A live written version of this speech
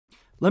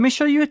Let me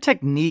show you a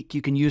technique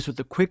you can use with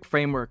the Qwik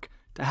framework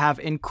to have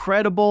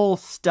incredible,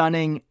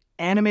 stunning,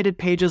 animated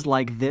pages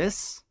like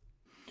this,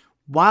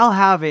 while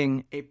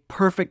having a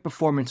perfect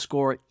performance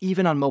score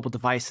even on mobile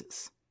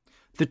devices.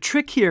 The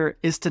trick here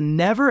is to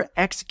never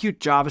execute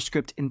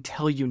JavaScript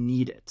until you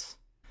need it.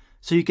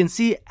 So you can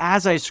see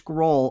as I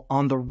scroll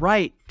on the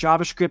right,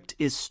 JavaScript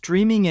is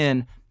streaming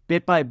in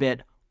bit by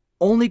bit,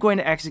 only going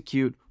to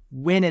execute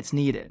when it's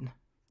needed.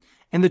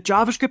 And the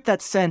JavaScript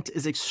that's sent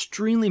is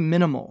extremely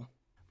minimal.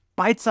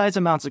 Bite-sized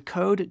amounts of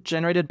code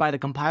generated by the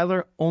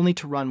compiler only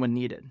to run when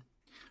needed.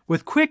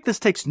 With Qwik, this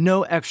takes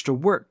no extra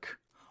work.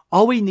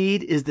 All we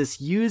need is this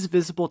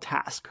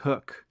useVisibleTask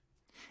hook.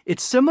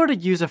 It's similar to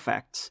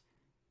useEffects,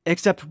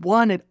 except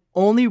 1, it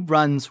only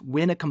runs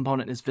when a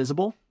component is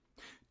visible.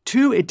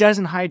 2, it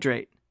doesn't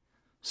hydrate.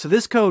 So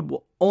this code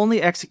will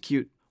only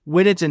execute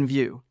when it's in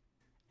view.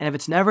 And if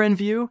it's never in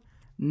view,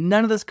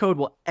 none of this code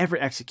will ever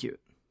execute.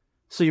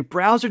 So your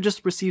browser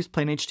just receives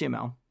plain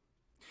HTML.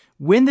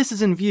 When this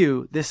is in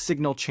view, this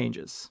signal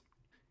changes.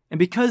 And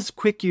because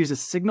Qwik uses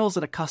signals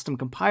in a custom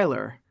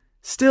compiler,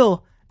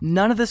 still,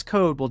 none of this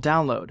code will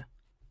download.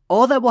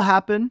 All that will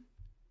happen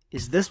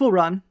is this will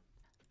run,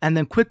 and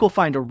then Qwik will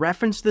find a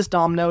reference to this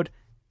DOM node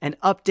and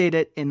update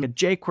it in a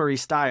jQuery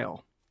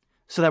style,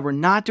 so that we're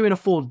not doing a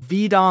full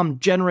VDOM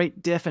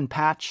generate diff and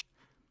patch.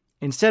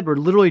 Instead, we're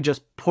literally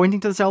just pointing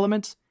to this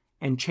element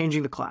and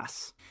changing the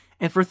class.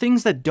 And for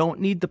things that don't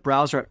need the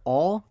browser at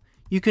all,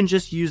 you can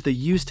just use the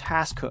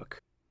useTask hook.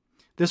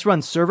 This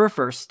runs server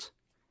first,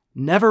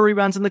 never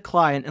reruns in the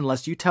client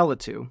unless you tell it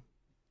to.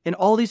 And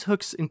all these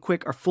hooks in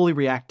Qwik are fully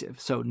reactive,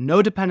 so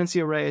no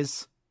dependency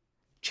arrays,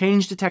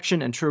 change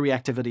detection, and true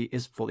reactivity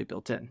is fully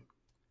built in.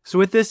 So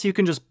with this, you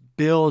can just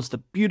build the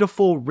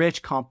beautiful,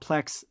 rich,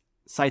 complex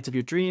sites of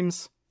your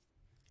dreams,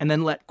 and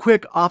then let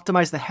Qwik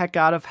optimize the heck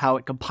out of how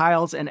it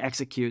compiles and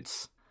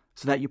executes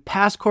so that you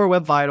pass core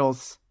web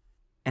vitals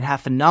and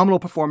have phenomenal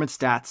performance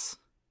stats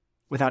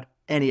without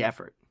any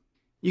effort.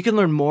 You can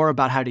learn more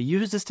about how to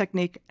use this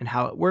technique and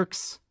how it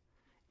works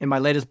in my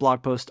latest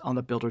blog post on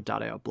the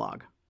Builder.io blog.